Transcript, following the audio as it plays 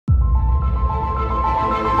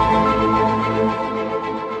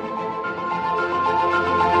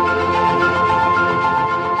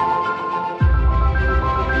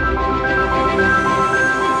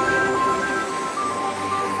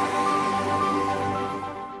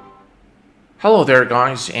Hello there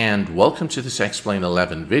guys, and welcome to this Explain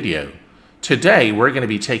 11 video. Today we're going to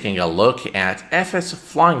be taking a look at FS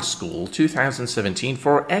Flying School 2017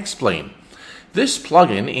 for Explain. This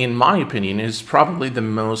plugin, in my opinion, is probably the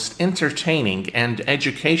most entertaining and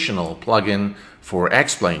educational plugin for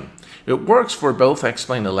Explain. It works for both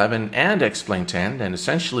Explain 11 and Explain 10, and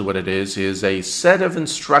essentially what it is a set of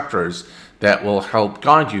instructors that will help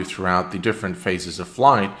guide you throughout the different phases of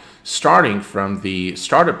flight, starting from the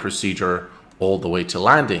startup procedure all the way to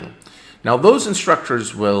landing. Now, those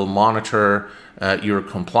instructors will monitor your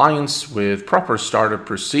compliance with proper startup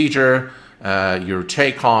procedure, your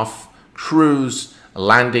takeoff, cruise,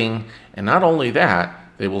 landing, and not only that,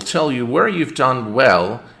 they will tell you where you've done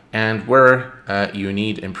well and where you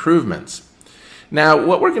need improvements. Now,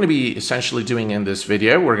 what we're going to be essentially doing in this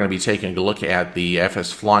video, we're going to be taking a look at the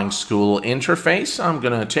FS Flying School interface. I'm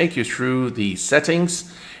going to take you through the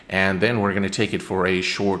settings, and then we're going to take it for a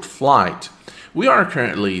short flight. We are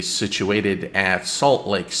currently situated at Salt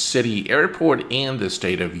Lake City Airport in the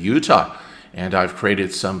state of Utah, and I've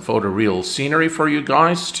created some photoreal scenery for you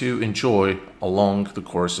guys to enjoy along the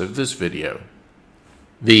course of this video.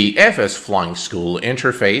 The FS Flying School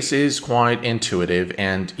interface is quite intuitive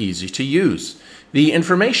and easy to use. The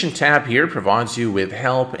Information tab here provides you with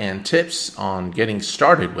help and tips on getting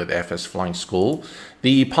started with FS Flying School.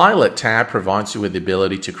 The Pilot tab provides you with the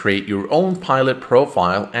ability to create your own pilot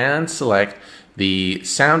profile and select the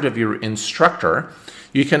sound of your instructor.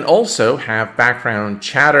 You can also have background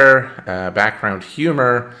chatter, background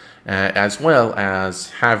humor, as well as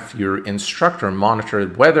have your instructor monitor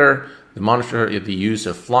weather, monitor the use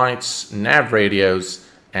of flights, nav radios,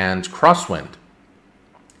 and crosswind.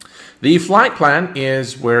 The flight plan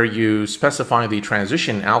is where you specify the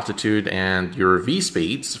transition altitude and your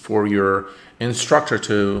V-speeds for your instructor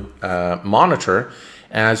to monitor,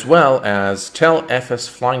 as well as tell FS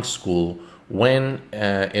Flying School when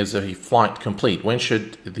is a flight complete, when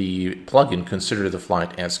should the plugin consider the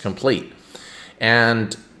flight as complete.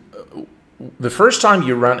 And the first time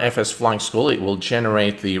you run FS Flying School, it will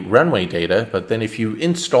generate the runway data, but then if you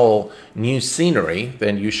install new scenery,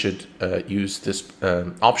 then you should use this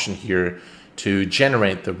option here to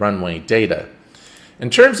generate the runway data. In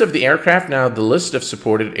terms of the aircraft, now the list of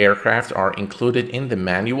supported aircraft are included in the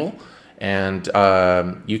manual, and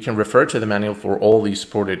you can refer to the manual for all these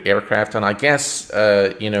supported aircraft. And I guess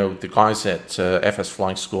the guys at FS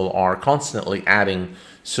Flying School are constantly adding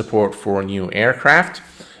support for new aircraft.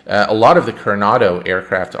 A lot of the Coronado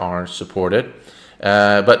aircraft are supported,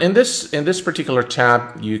 but in this particular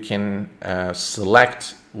tab, you can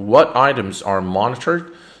select what items are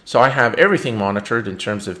monitored. So I have everything monitored in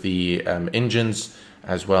terms of the engines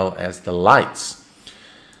as well as the lights.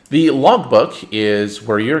 The logbook is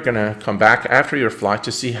where you're going to come back after your flight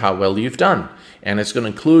to see how well you've done. And it's going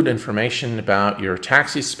to include information about your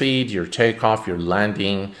taxi speed, your takeoff, your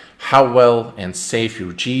landing, how well and safe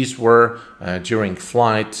your Gs were during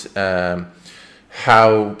flight,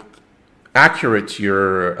 how accurate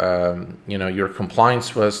your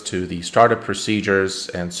compliance was to the startup procedures,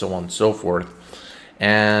 and so on and so forth.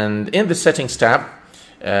 And in the settings tab,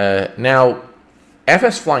 now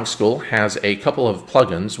FS Flying School has a couple of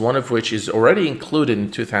plugins, one of which is already included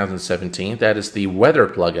in 2017. That is the weather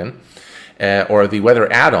plugin, or the weather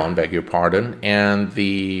add-on, beg your pardon. And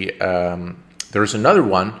there's another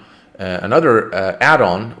one,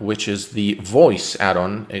 add-on, which is the voice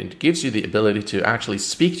add-on. It gives you the ability to actually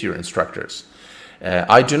speak to your instructors.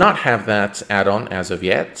 I do not have that add-on as of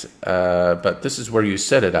yet, but this is where you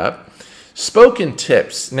set it up. Spoken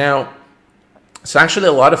tips. Now, it's actually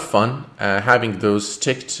a lot of fun having those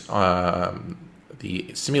ticked,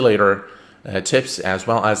 the simulator tips as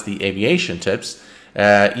well as the aviation tips.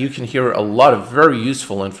 You can hear a lot of very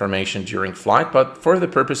useful information during flight, but for the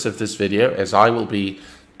purpose of this video, as I will be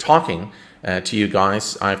talking to you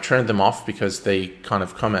guys, I've turned them off because they kind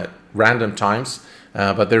of come at random times,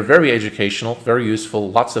 but they're very educational, very useful,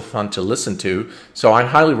 lots of fun to listen to, so I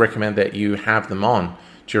highly recommend that you have them on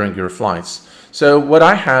during your flights. So what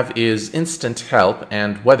I have is instant help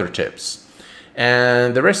and weather tips.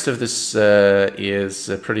 And the rest of this is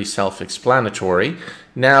pretty self-explanatory.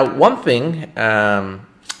 Now, one thing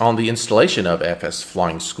on the installation of FS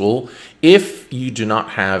Flying School, if you do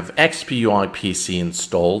not have XPUI PC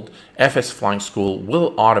installed, FS Flying School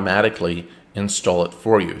will automatically install it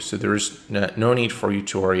for you. So there's no need for you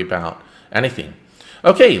to worry about anything.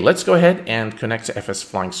 Okay, let's go ahead and connect to FS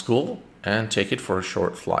Flying School and take it for a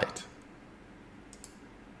short flight.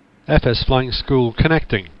 FS Flying School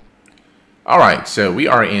connecting. Alright, so we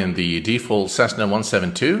are in the default Cessna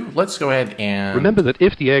 172. Let's go ahead and... Remember that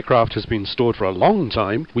if the aircraft has been stored for a long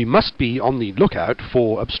time, we must be on the lookout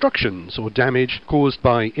for obstructions or damage caused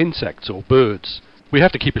by insects or birds. We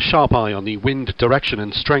have to keep a sharp eye on the wind direction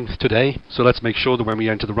and strength today, so let's make sure that when we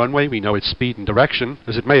enter the runway we know its speed and direction,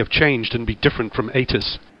 as it may have changed and be different from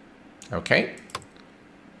ATIS. Okay.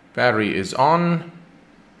 Battery is on.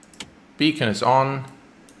 Beacon is on.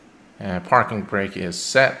 Parking brake is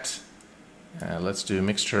set. Let's do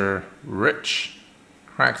mixture rich.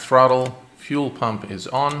 Crack throttle. Fuel pump is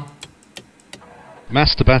on.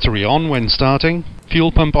 Master battery on when starting.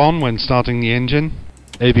 Fuel pump on when starting the engine.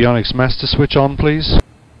 Avionics master switch on, please.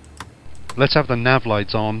 Let's have the nav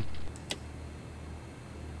lights on.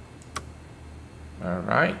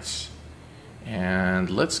 Alright. And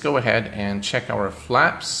let's go ahead and check our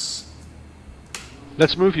flaps.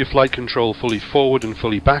 Let's move your flight control fully forward and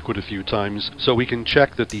fully backward a few times so we can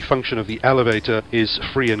check that the function of the elevator is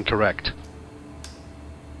free and correct.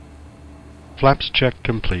 Flaps check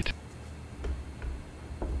complete.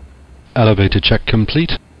 Elevator check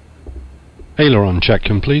complete. Aileron check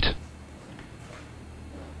complete.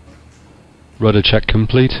 Rudder check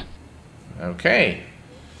complete. Okay.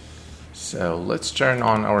 So let's turn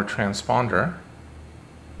on our transponder.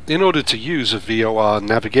 In order to use a VOR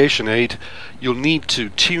navigation aid, you'll need to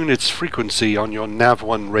tune its frequency on your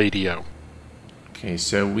Nav1 radio. Okay,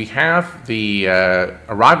 so we have the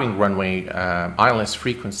arriving runway ILS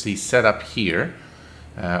frequency set up here.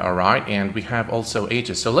 Alright, and we have also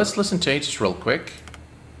ATIS. So let's listen to ATIS real quick.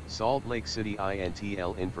 Salt Lake City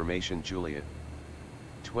INTL information Juliet.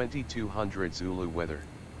 2200 Zulu weather.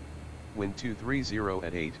 Wind 230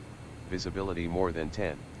 at 8, visibility more than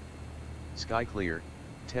 10. Sky clear.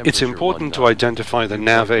 It's important to identify the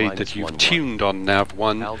nav aid that you've tuned on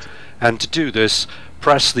Nav1, and to do this,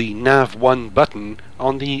 press the Nav1 button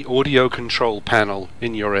on the audio control panel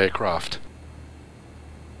in your aircraft.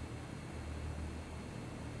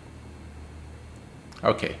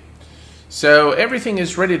 Okay, so everything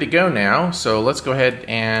is ready to go now, so let's go ahead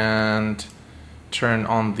and turn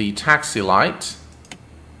on the taxi light.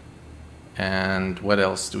 And what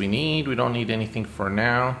else do we need? We don't need anything for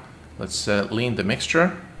now. Let's lean the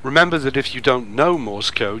mixture. Remember that if you don't know Morse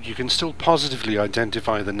code, you can still positively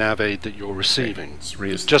identify the nav aid that you're receiving.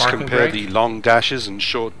 Okay, just compare the long dashes and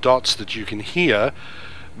short dots that you can hear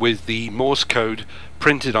with the Morse code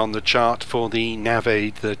printed on the chart for the nav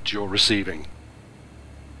aid that you're receiving.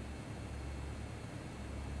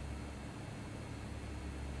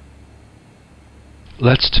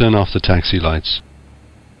 Let's turn off the taxi lights.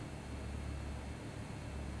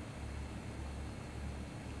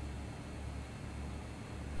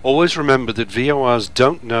 Always remember that VORs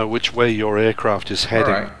don't know which way your aircraft is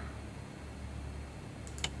heading. Alright.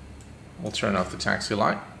 We'll turn off the taxi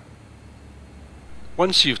light.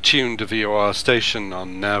 Once you've tuned a VOR station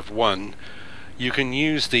on Nav1, you can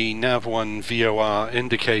use the Nav1 VOR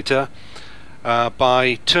indicator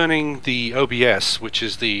by turning the OBS, which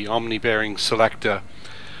is the omni-bearing selector,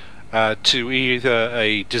 to either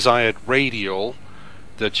a desired radial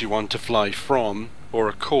that you want to fly from, or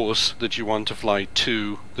a course that you want to fly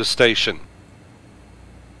to the station.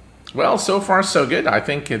 Well, so far so good. I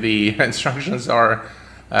think the instructions are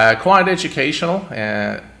quite educational.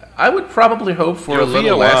 I would probably hope for your a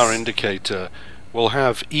little VOR less. indicator will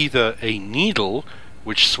have either a needle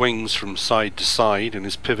which swings from side to side and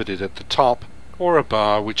is pivoted at the top, or a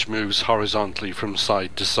bar which moves horizontally from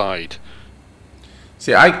side to side.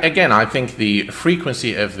 See, I think the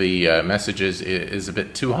frequency of the messages is a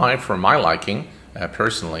bit too high for my liking,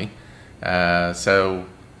 personally. So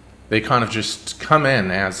they kind of just come in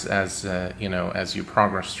as you know, as you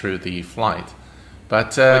progress through the flight.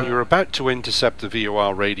 But when you're about to intercept the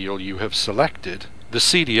VOR radial you have selected, the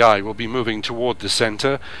CDI will be moving toward the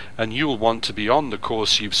center, and you'll want to be on the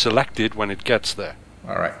course you've selected when it gets there.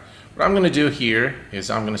 Alright, what I'm going to do here is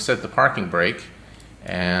I'm going to set the parking brake,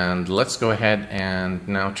 and let's go ahead and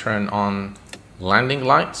now turn on landing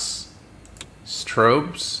lights,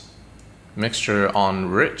 strobes, mixture on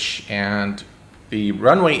rich, and the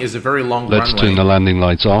runway is a very long runway. Let's turn the landing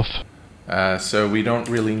lights off. So we don't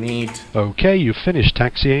really need... Okay, you've finished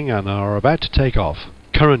taxiing and are about to take off.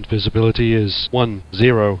 Current visibility is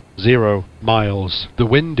 100 miles. The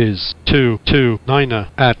wind is 229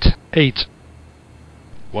 at 8.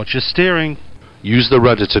 Watch your steering. Use the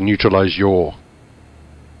rudder to neutralize yaw.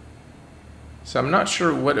 So I'm not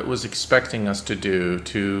sure what it was expecting us to do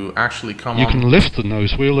to actually come on. You can lift the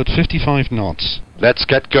nose wheel at 55 knots. Let's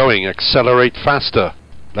get going. Accelerate faster.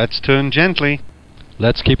 Let's turn gently.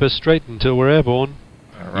 Let's keep us straight until we're airborne.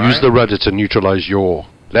 All right. Use the rudder to neutralize yaw.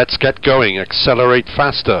 Let's get going. Accelerate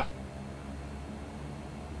faster.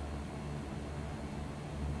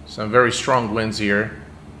 Some very strong winds here.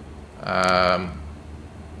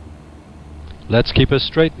 Let's keep us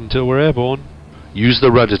straight until we're airborne. Use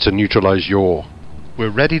the rudder to neutralize yaw. We're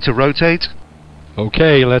ready to rotate.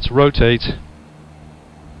 Okay, let's rotate.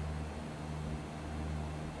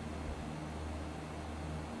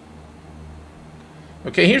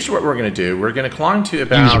 Okay, here's what we're going to do. We're going to climb to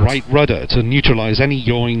about... Use right rudder to neutralize any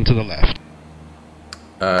yawing to the left.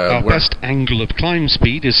 Our best angle of climb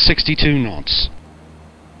speed is 62 knots.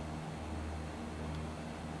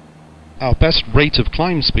 Our best rate of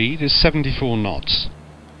climb speed is 74 knots.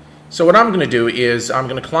 So what I'm going to do is I'm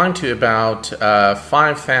going to climb to about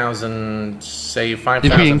 5,000, say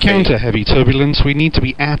 5,000 If we encounter feet. heavy turbulence, we need to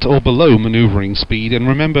be at or below maneuvering speed, and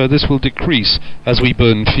remember this will decrease as we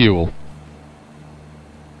burn fuel.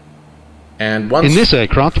 And once In this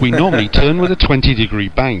aircraft, we normally turn with a 20-degree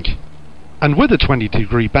bank. And with a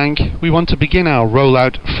 20-degree bank, we want to begin our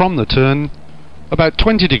rollout from the turn about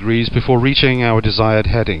 20 degrees before reaching our desired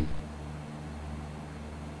heading.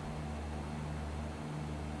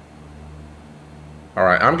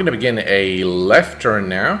 Alright, I'm going to begin a left turn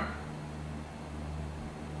now.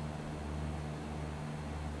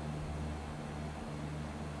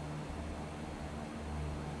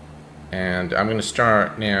 And I'm going to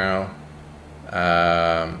start now.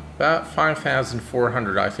 About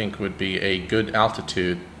 5,400 I think would be a good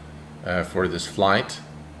altitude for this flight.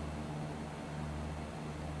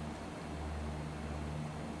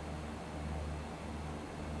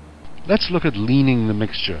 Let's look at leaning the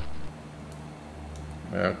mixture.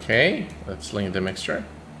 Okay, let's lean the mixture.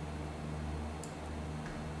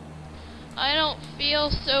 I don't feel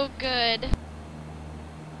so good.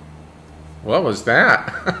 What was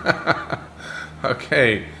that?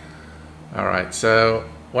 Okay. Alright, so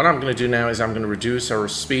what I'm going to do now is I'm going to reduce our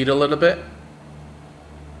speed a little bit.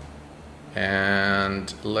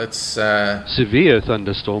 And let's... Severe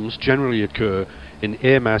thunderstorms generally occur in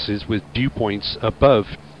air masses with dew points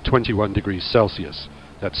above 21 degrees Celsius.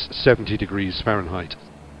 That's 70 degrees Fahrenheit.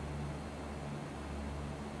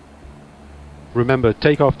 Remember,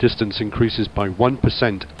 takeoff distance increases by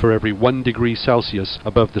 1% for every 1 degree Celsius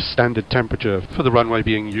above the standard temperature for the runway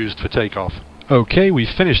being used for takeoff. Okay,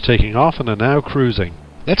 we've finished taking off and are now cruising.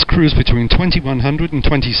 Let's cruise between 2100 and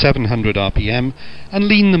 2700 RPM and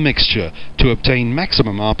lean the mixture to obtain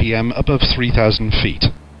maximum RPM above 3000 feet.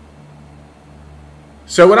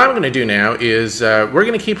 So what I'm going to do now is we're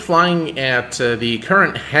going to keep flying at the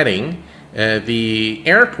current heading. The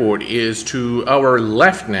airport is to our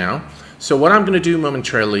left now. So what I'm going to do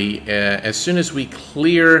momentarily, as soon as we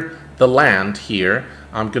clear the land here,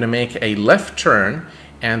 I'm going to make a left turn,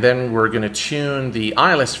 and then we're going to tune the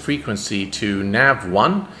ILS frequency to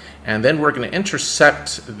nav1, and then we're going to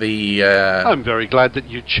intercept the... I'm very glad that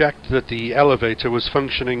you checked that the elevator was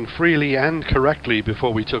functioning freely and correctly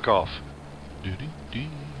before we took off.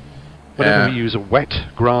 Whenever we use a wet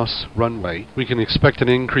grass runway, we can expect an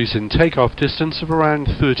increase in takeoff distance of around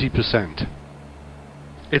 30%.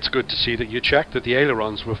 It's good to see that you checked that the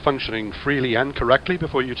ailerons were functioning freely and correctly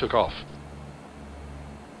before you took off.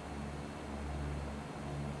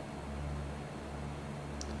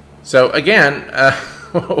 So again,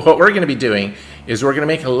 what we're going to be doing is we're going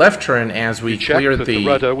to make a left turn as we clear that the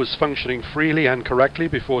rudder was functioning freely and correctly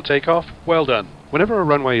before takeoff. Well done. Whenever a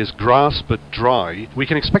runway is grass but dry, we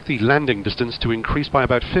can expect the landing distance to increase by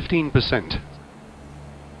about 15%.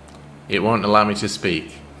 It won't allow me to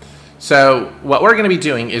speak. So what we're going to be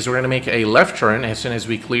doing is we're going to make a left turn as soon as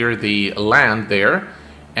we clear the land there,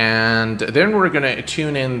 and then we're going to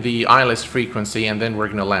tune in the ILS frequency, and then we're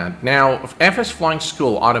going to land. Now, FS Flying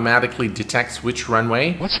School automatically detects which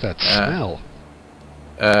runway. What's that smell?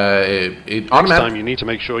 Next time you need to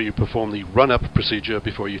make sure you perform the run-up procedure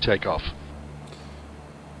before you take off.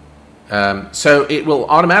 So it will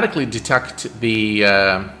automatically detect the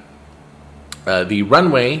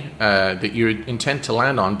runway that you intend to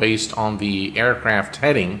land on based on the aircraft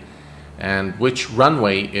heading and which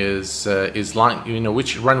runway is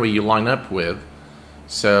which runway you line up with.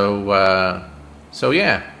 So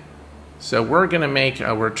yeah. So we're gonna make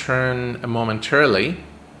our turn momentarily.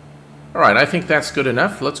 All right, I think that's good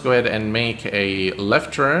enough. Let's go ahead and make a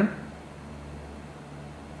left turn.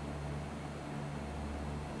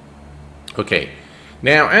 Okay.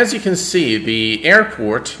 Now, as you can see, the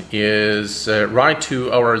airport is right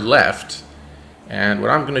to our left, and what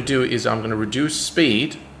I'm going to do is I'm going to reduce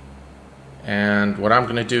speed, and what I'm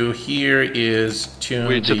going to do here is tune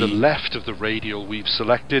We're to the left of the radial we've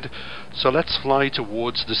selected, so let's fly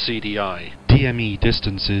towards the CDI. DME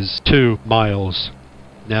distance is 2 miles.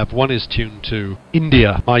 Nav1 is tuned to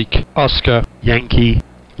India, Mike, Oscar, Yankee.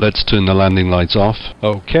 Let's turn the landing lights off.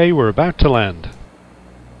 Okay, we're about to land.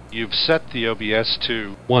 You've set the OBS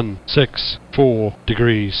to 164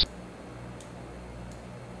 degrees.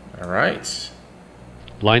 Alright.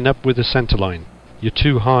 Line up with the center line. You're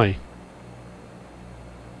too high.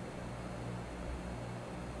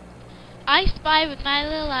 I spy with my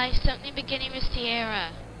little eye something beginning with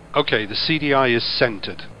Sierra. Okay, the CDI is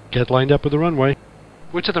centered. Get lined up with the runway.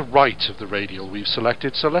 We're to the right of the radial we've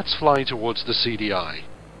selected, so let's fly towards the CDI.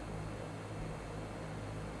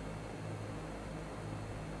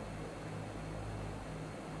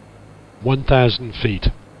 (1,000 feet).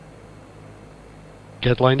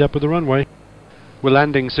 Get lined up with the runway. We're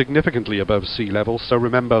landing significantly above sea level, so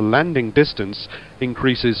remember landing distance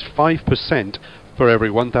increases 5% for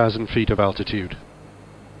every 1,000 feet of altitude.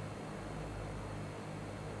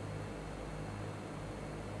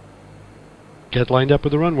 Get lined up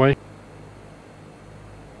with the runway.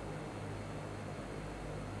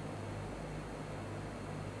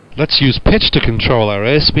 Let's use pitch to control our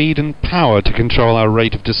airspeed and power to control our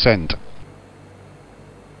rate of descent.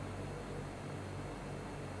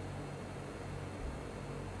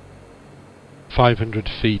 (500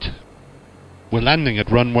 feet). We're landing at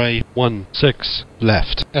runway 16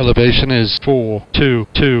 left. Elevation is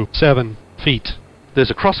 4227 feet. There's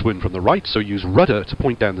a crosswind from the right, so use rudder to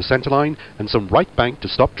point down the center line and some right bank to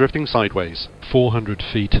stop drifting sideways. 400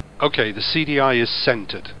 feet. Okay, the CDI is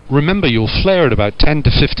centered. Remember, you'll flare at about 10 to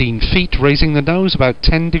 15 feet, raising the nose about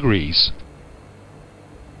 10 degrees.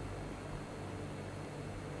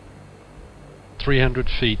 300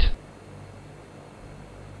 feet.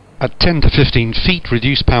 At 10 to 15 feet,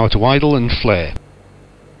 reduce power to idle and flare.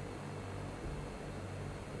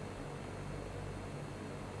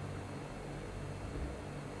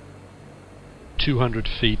 (200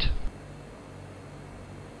 feet).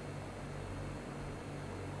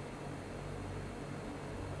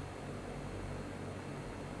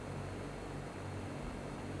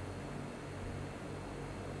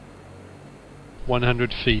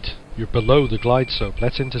 (100 feet). You're below the glide slope.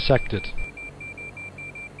 Let's intersect it.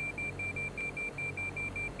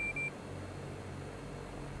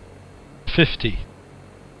 (50,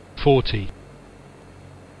 40,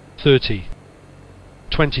 30,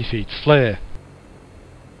 20 feet, flare.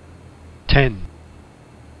 10.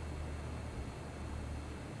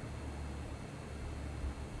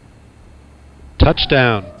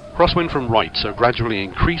 Touchdown. Crosswind from right, so gradually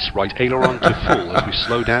increase right aileron to full as we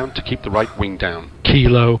slow down to keep the right wing down.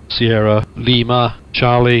 Kilo, Sierra, Lima,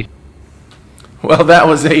 Charlie. Well, that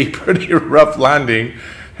was a pretty rough landing,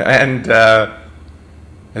 and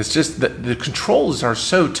it's just that the controls are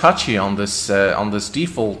so touchy on this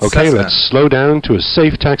default Okay, Cessna. let's slow down to a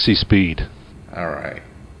safe taxi speed. All right.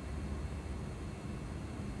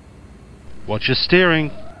 Watch your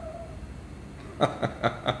steering.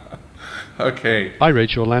 Okay. I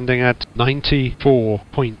rate your landing at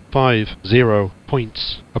 94.50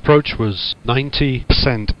 points. Approach was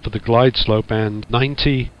 90% for the glide slope and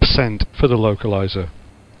 90% for the localizer.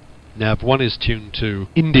 Nav 1 is tuned to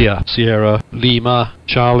India, Sierra, Lima,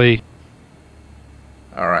 Charlie.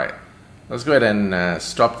 All right. Let's go ahead and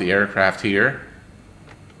stop the aircraft here.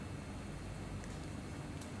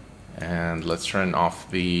 And let's turn off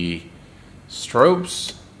the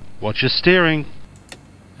strobes. Watch your steering.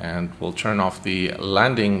 And we'll turn off the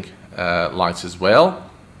landing lights as well.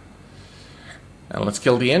 And let's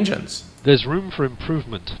kill the engines. There's room for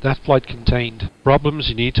improvement. That flight contained problems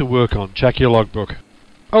you need to work on. Check your logbook.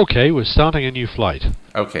 Okay, we're starting a new flight.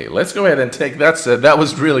 Okay, let's go ahead and take that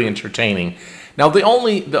was really entertaining. Now the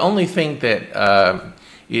only thing that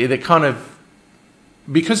that kind of,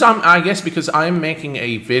 because I'm making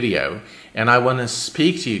a video and I want to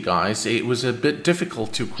speak to you guys, it was a bit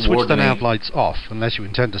difficult to coordinate. Switch the nav lights off unless you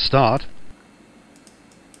intend to start.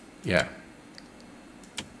 Yeah.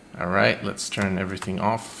 All right, let's turn everything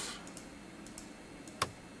off.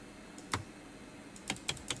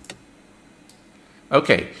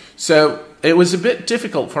 Okay, so it was a bit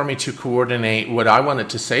difficult for me to coordinate what I wanted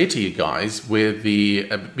to say to you guys with the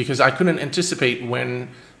because I couldn't anticipate when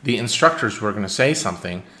the instructors were going to say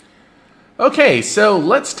something. Okay, so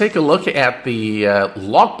let's take a look at the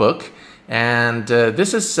logbook, and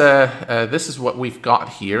this is what we've got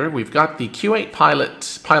here. We've got the Q8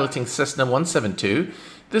 pilot piloting Cessna 172.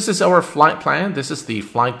 This is our flight plan. This is the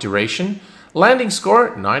flight duration. Landing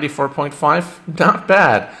score 94.5, not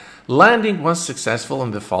bad. Landing was successful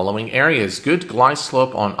in the following areas. Good glide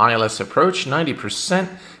slope on ILS approach, 90%.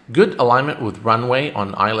 Good alignment with runway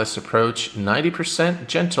on ILS approach, 90%.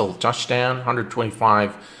 Gentle touchdown,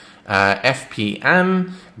 125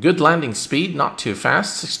 FPM. Good landing speed, not too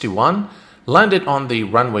fast, 61. Landed on the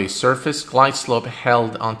runway surface. Glide slope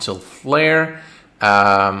held until flare.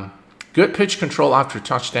 Good pitch control after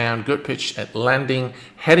touchdown, good pitch at landing,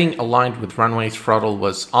 heading aligned with runway, throttle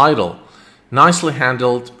was idle. Nicely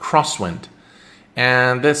handled, crosswind.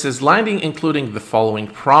 And this is landing including the following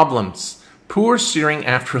problems. Poor steering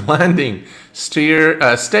after landing,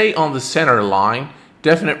 stay on the center line,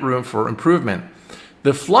 definite room for improvement.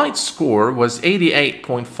 The flight score was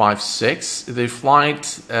 88.56. The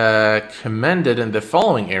flight commended in the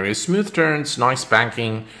following areas: smooth turns, nice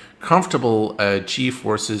banking, comfortable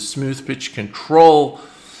G-forces, smooth pitch control,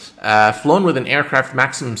 flown with an aircraft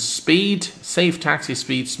maximum speed, safe taxi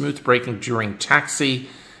speed, smooth braking during taxi,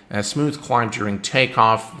 smooth climb during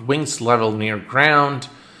takeoff, wings level near ground,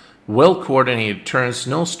 well-coordinated turns,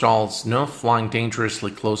 no stalls, no flying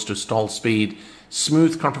dangerously close to stall speed,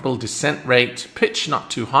 smooth, comfortable descent rate, pitch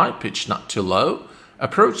not too high, pitch not too low,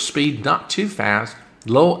 approach speed not too fast,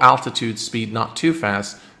 low altitude speed not too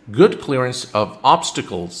fast, good clearance of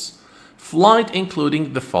obstacles. Flight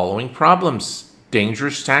including the following problems: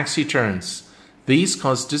 dangerous taxi turns. These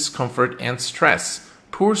cause discomfort and stress.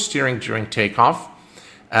 Poor steering during takeoff.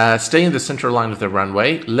 Stay in the center line of the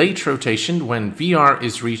runway. Late rotation when VR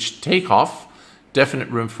is reached takeoff. Definite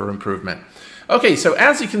room for improvement. Okay, so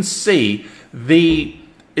as you can see,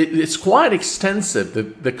 it's quite extensive.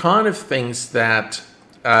 The kind of things that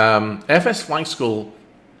FS Flying School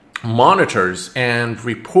monitors and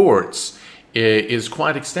reports is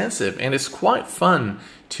quite extensive, and it's quite fun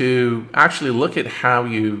to actually look at how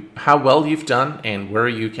well you've done and where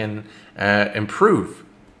you can improve.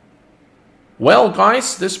 Well,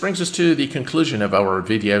 guys, this brings us to the conclusion of our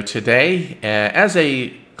video today. As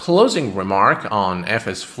a closing remark on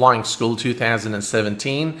FS Flying School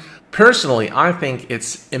 2017, personally, I think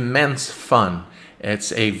it's immense fun.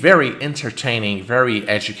 It's a very entertaining, very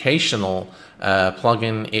educational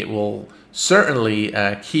plugin. It will certainly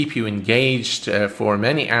keep you engaged for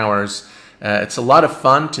many hours. It's a lot of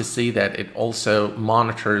fun to see that it also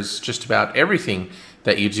monitors just about everything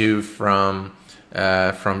that you do from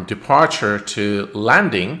departure to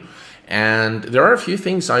landing. And there are a few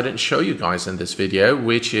things I didn't show you guys in this video,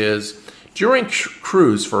 which is during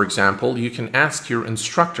cruise, for example, you can ask your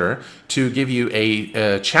instructor to give you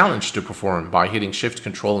a challenge to perform by hitting Shift,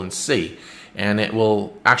 Control, and C. And it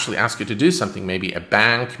will actually ask you to do something, maybe a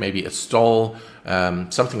bank, maybe a stall,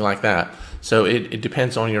 something like that. So it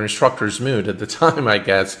depends on your instructor's mood at the time, I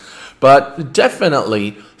guess. But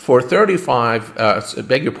definitely for for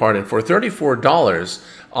 $34,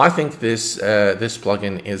 I think this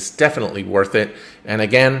plugin is definitely worth it. And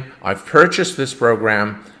again, I've purchased this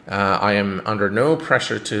program. I am under no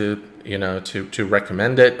pressure to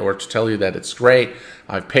recommend it or to tell you that it's great.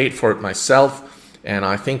 I've paid for it myself, and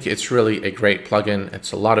I think it's really a great plugin.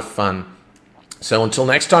 It's a lot of fun. So until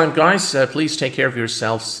next time, guys, please take care of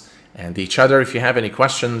yourselves and each other. If you have any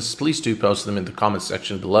questions, please do post them in the comment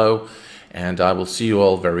section below, and I will see you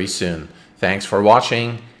all very soon. Thanks for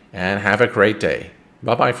watching, and have a great day.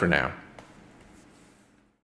 Bye-bye for now.